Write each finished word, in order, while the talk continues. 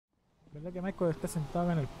¿Verdad que Michael está sentado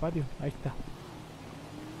acá en el patio? Ahí está.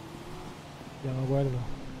 Ya me acuerdo.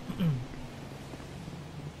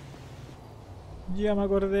 Ya me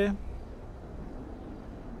acordé.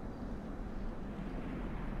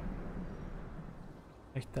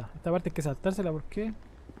 Ahí está. Esta parte hay que saltársela, ¿por qué?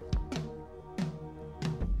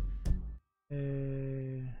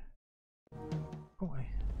 ¿Cómo es?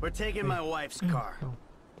 We're taking my wife's car. No.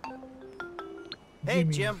 Hey,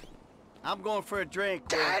 Jimmy. Jim. I'm going for a drink.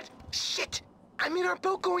 Dad! Shit! I'm in our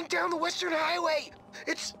boat going down the Western Highway!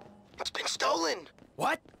 It's been stolen!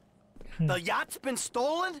 What? The yacht's been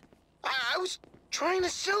stolen? I was trying to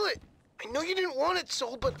sell it! I know you didn't want it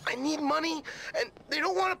sold, but I need money, and they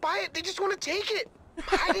don't want to buy it, they just want to take it! I'm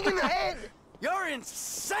hiding in the head! You're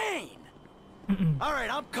insane!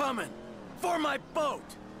 Alright, I'm coming. For my boat!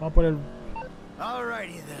 Vamos por el...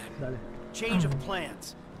 Alrighty then. Dale. Change of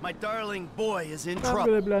plans. My darling boy is in Cambio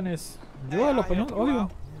trouble. de planes. Yo a los españoles, obvio.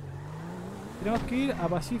 Tenemos que ir a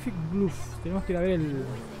Pacific Bluff. Tenemos que ir a ver el...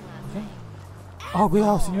 ¿sí? Oh,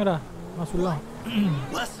 cuidado, señora. Vamos a su lado.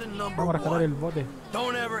 Lesson number Vamos a rescatar el one. bote.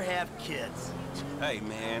 Don't ever have kids. Hey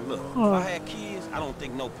man, look, if I had kids, I don't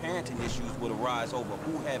think no parenting issues would arise over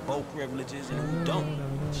who had boat privileges and who don't.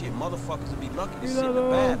 Shit, motherfuckers would be lucky to sit in the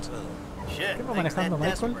bathtub. Shit, ¿Qué va things that manejando, Michael?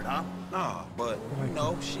 desperate, huh? Nah, but, you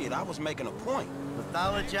know, shit, I was making a point.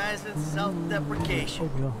 Pathologizing self-deprecation. Oh,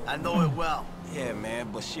 cuidado. I know it well. Yeah, man,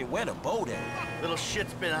 but shit, where the boat at? Little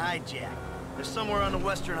shit's been hijacked. They're somewhere on the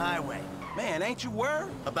Western Highway. Man, ain't you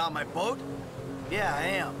worried? About my boat? Yeah, I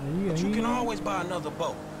am. Ahí, But you can ahí. always buy another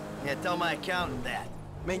boat. Yeah, tell my accountant that.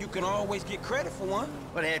 Man, you can always get credit for one.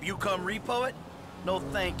 But have you come repo it? No,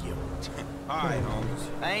 thank you. All right, homies.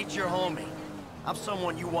 I ain't your homie. I'm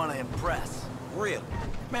someone you want to impress. Really?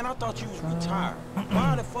 Man, I thought you was retired.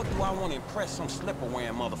 Why the fuck do I want to impress some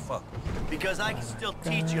slipper-wearing motherfucker? Because I can still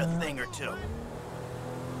teach you a thing or two.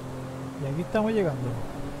 Y aquí estamos llegando.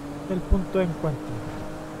 Este es el punto de encuentro.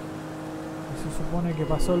 Y se supone que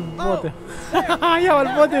pasó el bote. ¡Ya va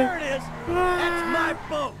el bote! There it is. That's my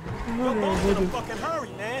boat. Your boat's in a fucking hurry,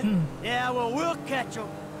 man. Yeah, well, we'll catch him.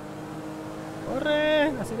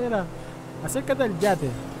 ¡Corre! ¡Acelera! Acércate al yate.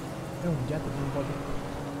 Es un yate, no un bote.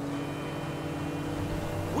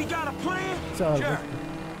 We got a plan? Chao, Sure.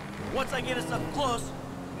 Once I get us up close,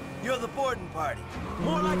 you're the boarding party.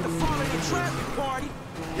 More like the falling in traffic party.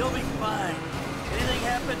 You'll be fine. Anything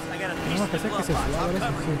happens, I got a piece Tenemos of que the hacer que glove se box. suba, I'll eso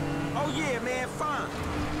cover sí. you. Oh yeah, man, fine.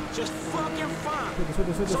 Just fucking fine. Súbete,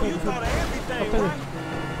 súbete, So you súbete, thought of súbete. everything, Súbete. right?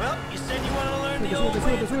 Well, you said you want to learn the old Súbete,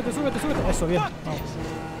 way. súbete, súbete, súbete, súbete. Eso, bien. Vamos.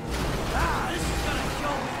 Ah, this is gonna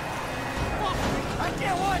kill me. Fuck, I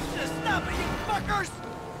can't watch this. Stop it, you fuckers.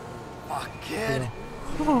 Fuck, kid.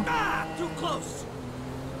 Oh, Ah, too close.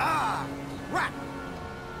 Ah, rat.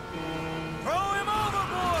 Throw him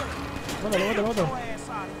overboard. bótalo, bótalo, bótalo. Your ass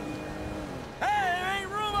out of here. Hey, there ain't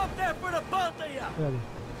room up there for the both of you. Espérate.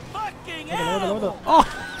 Fucking Bótalo, bótalo, animal. bótalo. ¡Oh!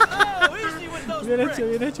 Oh, easy with those Bien bricks. hecho,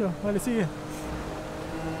 bien hecho. Vale, sigue.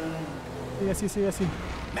 Sigue así, sigue así.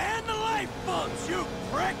 Man the lifeboats, you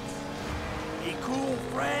pricks. Be cool,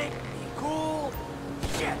 Frank. Be cool.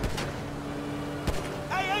 Shit.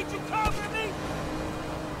 Hey, ain't you covering me?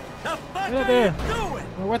 The fuck are Espérate. you doing?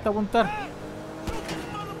 Me cuesta apuntar. Hey, shoot this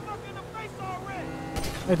motherfucker in the face already.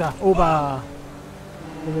 Ahí está. ¡Upa!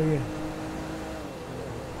 Qué bien.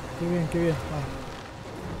 Qué bien, qué bien. Vamos.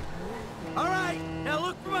 All right, now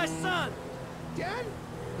look for my son. Dad?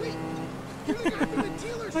 Wait! You're the guy from the Ahí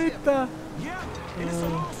dealership! Yeah, está. and it's a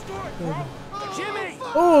long story, bro. Jimmy!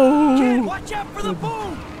 ¡Oh! Kid, watch out for the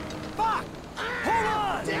boom! Fuck! Hold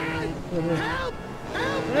on! Dad! Espérate. Help!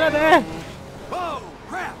 Help! Espérate. Whoa,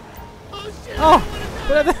 crap! Oh shit! ¡Oh!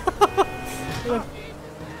 Espérate.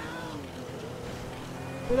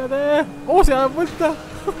 Espérate. ¡Oh! Se da vuelta.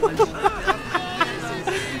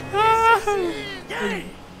 Yay!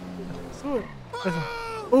 Sube. Eso.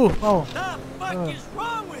 Vamos. The fuck is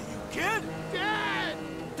wrong with you, kid? Dad!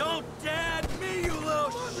 Don't dad me, you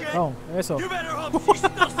little shit! Vamos, eso. You better hope she's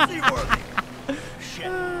still seaworthy!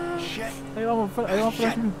 Shit, shit. Ahí vamos, ahí vamos por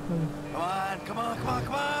aquí. Come on, come on, come on,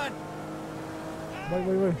 come on!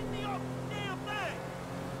 Voy. Damn thing!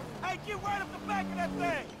 Hey, get right up the back of that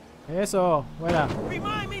thing! Eso, buena.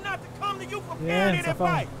 Remind me not to come to you for Bien, parenting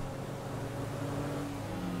zafamos. advice!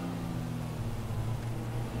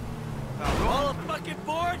 All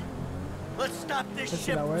aboard? Let's stop this Esa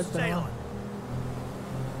ship la from vuelta, sailing.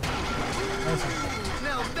 Eso.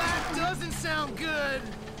 Now that doesn't sound good!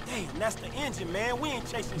 Damn, that's the engine, man. We ain't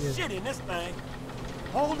chasing Yeah. shit in this thing.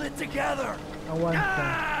 Hold it together! Aguanta.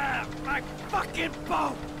 Ah, my fucking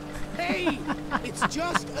boat! Hey! It's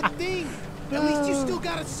just a thing! At least you still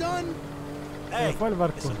got a son! Hey, fue el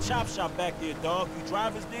barco. there's a chop shop back there, dog. You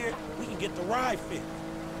drive us there, we can get the ride fit.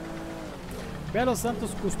 Ve a Los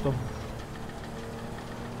Santos Custom.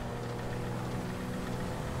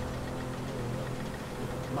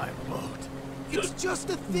 My boat. It's just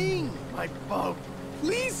a thing. My boat.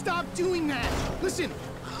 Please stop doing that. Listen,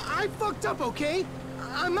 I fucked up, okay?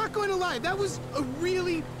 I'm not going to lie. That was a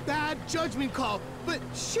really bad judgment call. But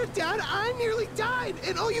shit, Dad, I nearly died.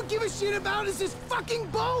 And all you give a shit about is this fucking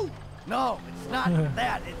boat. No, it's not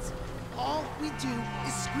that. It's All we do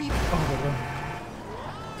is scream. Oh,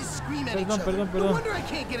 perdón. Is scream at Perdón, each other. perdón, No perdón. wonder I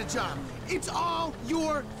can't get a job. It's all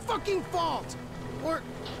your fucking fault. Or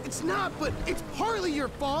it's not, but it's partly your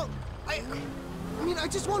fault. I mean, I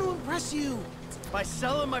just want to impress you. by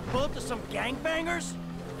selling my boat to some gangbangers?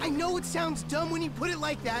 I know it sounds dumb when you put it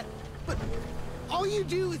like that, but all you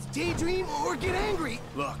do is daydream or get angry.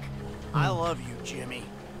 Look, I love you, Jimmy,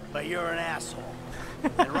 but you're an asshole.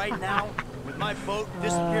 And right now, with my boat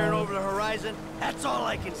disappearing over the horizon, that's all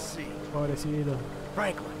I can see. Pobrecito.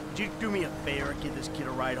 Franklin, would you do me a favor and give this kid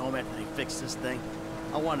a ride home after they fix this thing?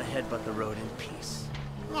 I want to headbutt the road in peace.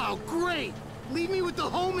 Oh, great! Leave me with the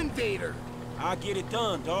home invader. I'll get it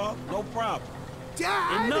done, dog. No problem.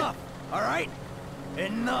 Dad! Enough, all right?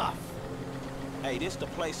 Enough. Hey, this the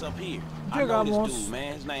place up here. I know Llegamos. this dude,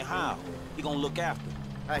 man. His name Hal. He gonna look after him.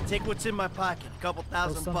 All right, take what's in my pocket, a couple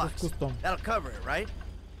Los $1,000 Santos bucks. Custom. That'll cover it, right?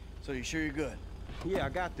 So you sure you're good? Yeah, I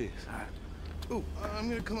got this. Ooh, I'm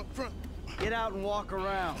gonna come up front. Get out and walk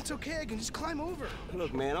around. It's okay, I can just climb over.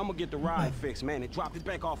 Look, man, I'm gonna get the ride fixed, man, and drop it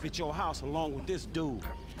back off at your house along with this dude.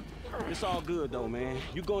 It's all good, though, man.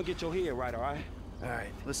 You go and get your head right, all right? All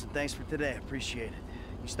right, listen, thanks for today. Appreciate it.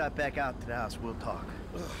 You stop back out to the house, we'll talk.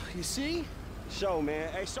 You see? Show, man.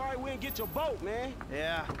 Hey, sorry we didn't get your boat, man.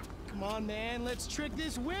 Yeah. Come on, man, let's trick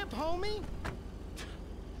this whip, homie.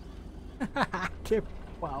 Qué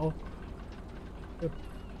wow. Qué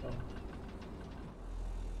pavo.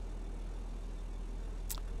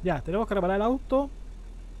 Ya, tenemos que reparar el auto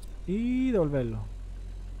y devolverlo.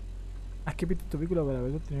 Haz que pite tu vehículo para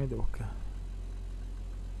ver tu nivel de búsqueda.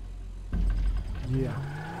 Ya.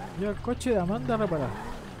 Ya el coche de Amanda a reparar.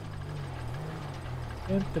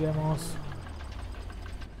 Entremos.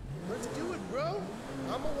 Let's do it, bro.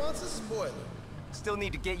 Mama wants a spoiler. Still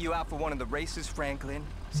need to get you out for one of the races, Franklin.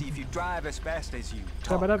 See if you drive as fast as you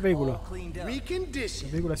talk. Reparar vehículo. All cleaned up. El Recondition.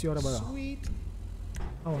 vehículo ha sido reparado. Sweet.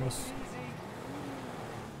 Vámonos.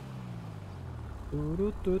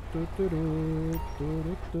 Turu, tu, tu, turu,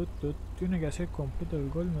 turu, tu, tu. Tiene que hacer completo el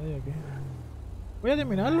gol, no diga que. Voy a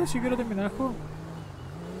terminarlo si quiero terminar el juego.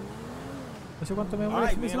 No sé cuánto me All demora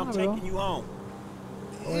el right, fin de man, I'm semana, pero taking you home.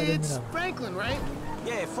 voy a It's terminar. Franklin, right?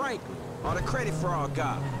 Yeah, Franklin. Or the credit fraud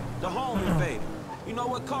guy. The home invader. You know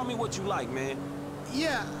what? Call me what you like, man.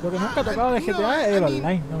 Yeah. Lo que nunca he tocado de you know, GTA es el I mean,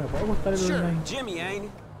 online. No me puede gustar el sure. online. Jimmy, ain't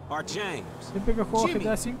it? Or James? Siempre que juego Jimmy.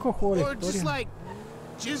 GTA 5 juego la Or just historia. like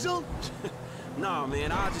Jizzle. Nah,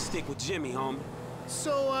 man, I'll just stick with Jimmy, homie.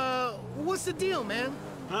 So, what's the deal, man?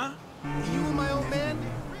 Huh? You and my old man?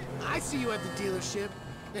 I see you at the dealership,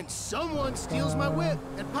 and someone steals my whip,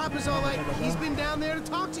 and Papa's all like, he's been down there to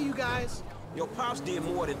talk to you guys. Your pops did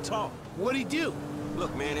more than talk. What'd he do?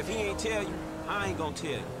 Look, man, if he ain't tell you, I ain't gonna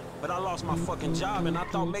tell you. But I lost my fucking job, and I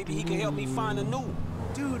thought maybe he could help me find a new one.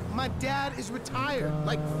 Dude, my dad is retired,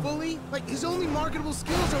 like fully. Like his only marketable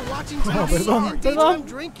skills are watching Oh, TV perdón, and daytime perdón.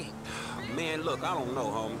 drinking. Man, look, I don't know,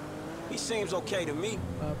 homie. He seems okay to me.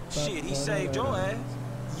 Shit, he saved your ass.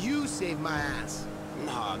 You saved my ass.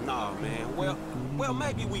 Nah, man. Well,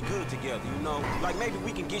 maybe we good together, you know? Like, maybe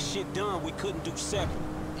we can get shit done we couldn't do separate.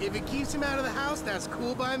 If it keeps him out of the house, that's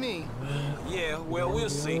cool by me. Yeah, well, we'll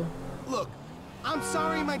see. Look, I'm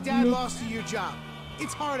sorry my dad lost you your job.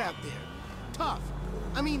 It's hard out there. Tough.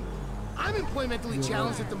 I mean, I'm employmentally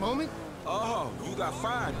challenged at the moment. Oh, you got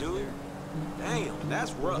fired, dude. Damn,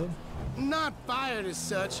 that's rough. Not fired as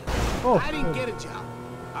such. Oh, I didn't get a job.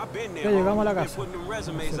 I've been there, Ya llegamos a la homie. Been casa. putting them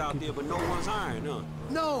resumes out there, but no one's hiring, huh?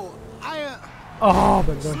 No, Oh,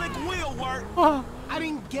 perdón. Slick will work. Ah, I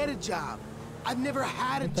didn't get a job. I've never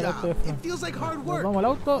had a Esta job. noche It feels like hard nos work. vamos al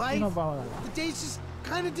auto y Life, nos vamos a dar. the days just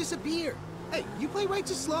kind of disappear. Hey, you play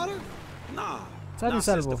Righteous Slaughter? Nah, Sal y not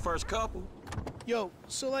since salvo. the first couple. Yo,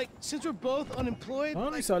 so like, since we're both unemployed, Sal y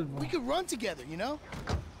like, salvo. we could run together, you know?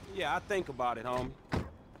 Yeah, I think about it, homie.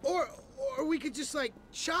 Or we could just like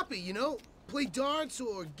shop it, you know? Play darts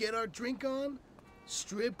or get our drink on.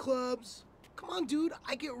 Strip clubs. Come on, dude,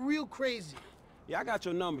 I get real crazy. Yeah, I got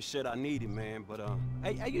your number, shit. I need it, man. But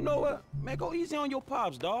hey, you know what? Man, go easy on your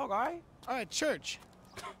pops, dog. All right? All right, church.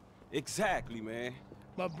 Exactly, man.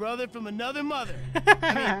 My brother from another mother.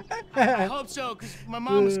 I mean, I hope so, because my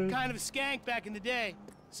mom was kind of a skank back in the day.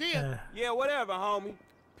 See ya. Yeah, whatever, homie.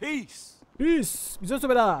 Peace. Peace. Misión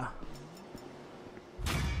superada.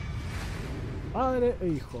 Padre e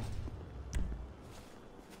hijo.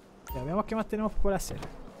 Ya, veamos qué más tenemos por hacer.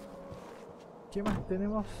 ¿Qué más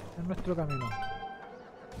tenemos en nuestro camino?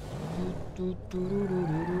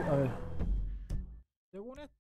 A ver.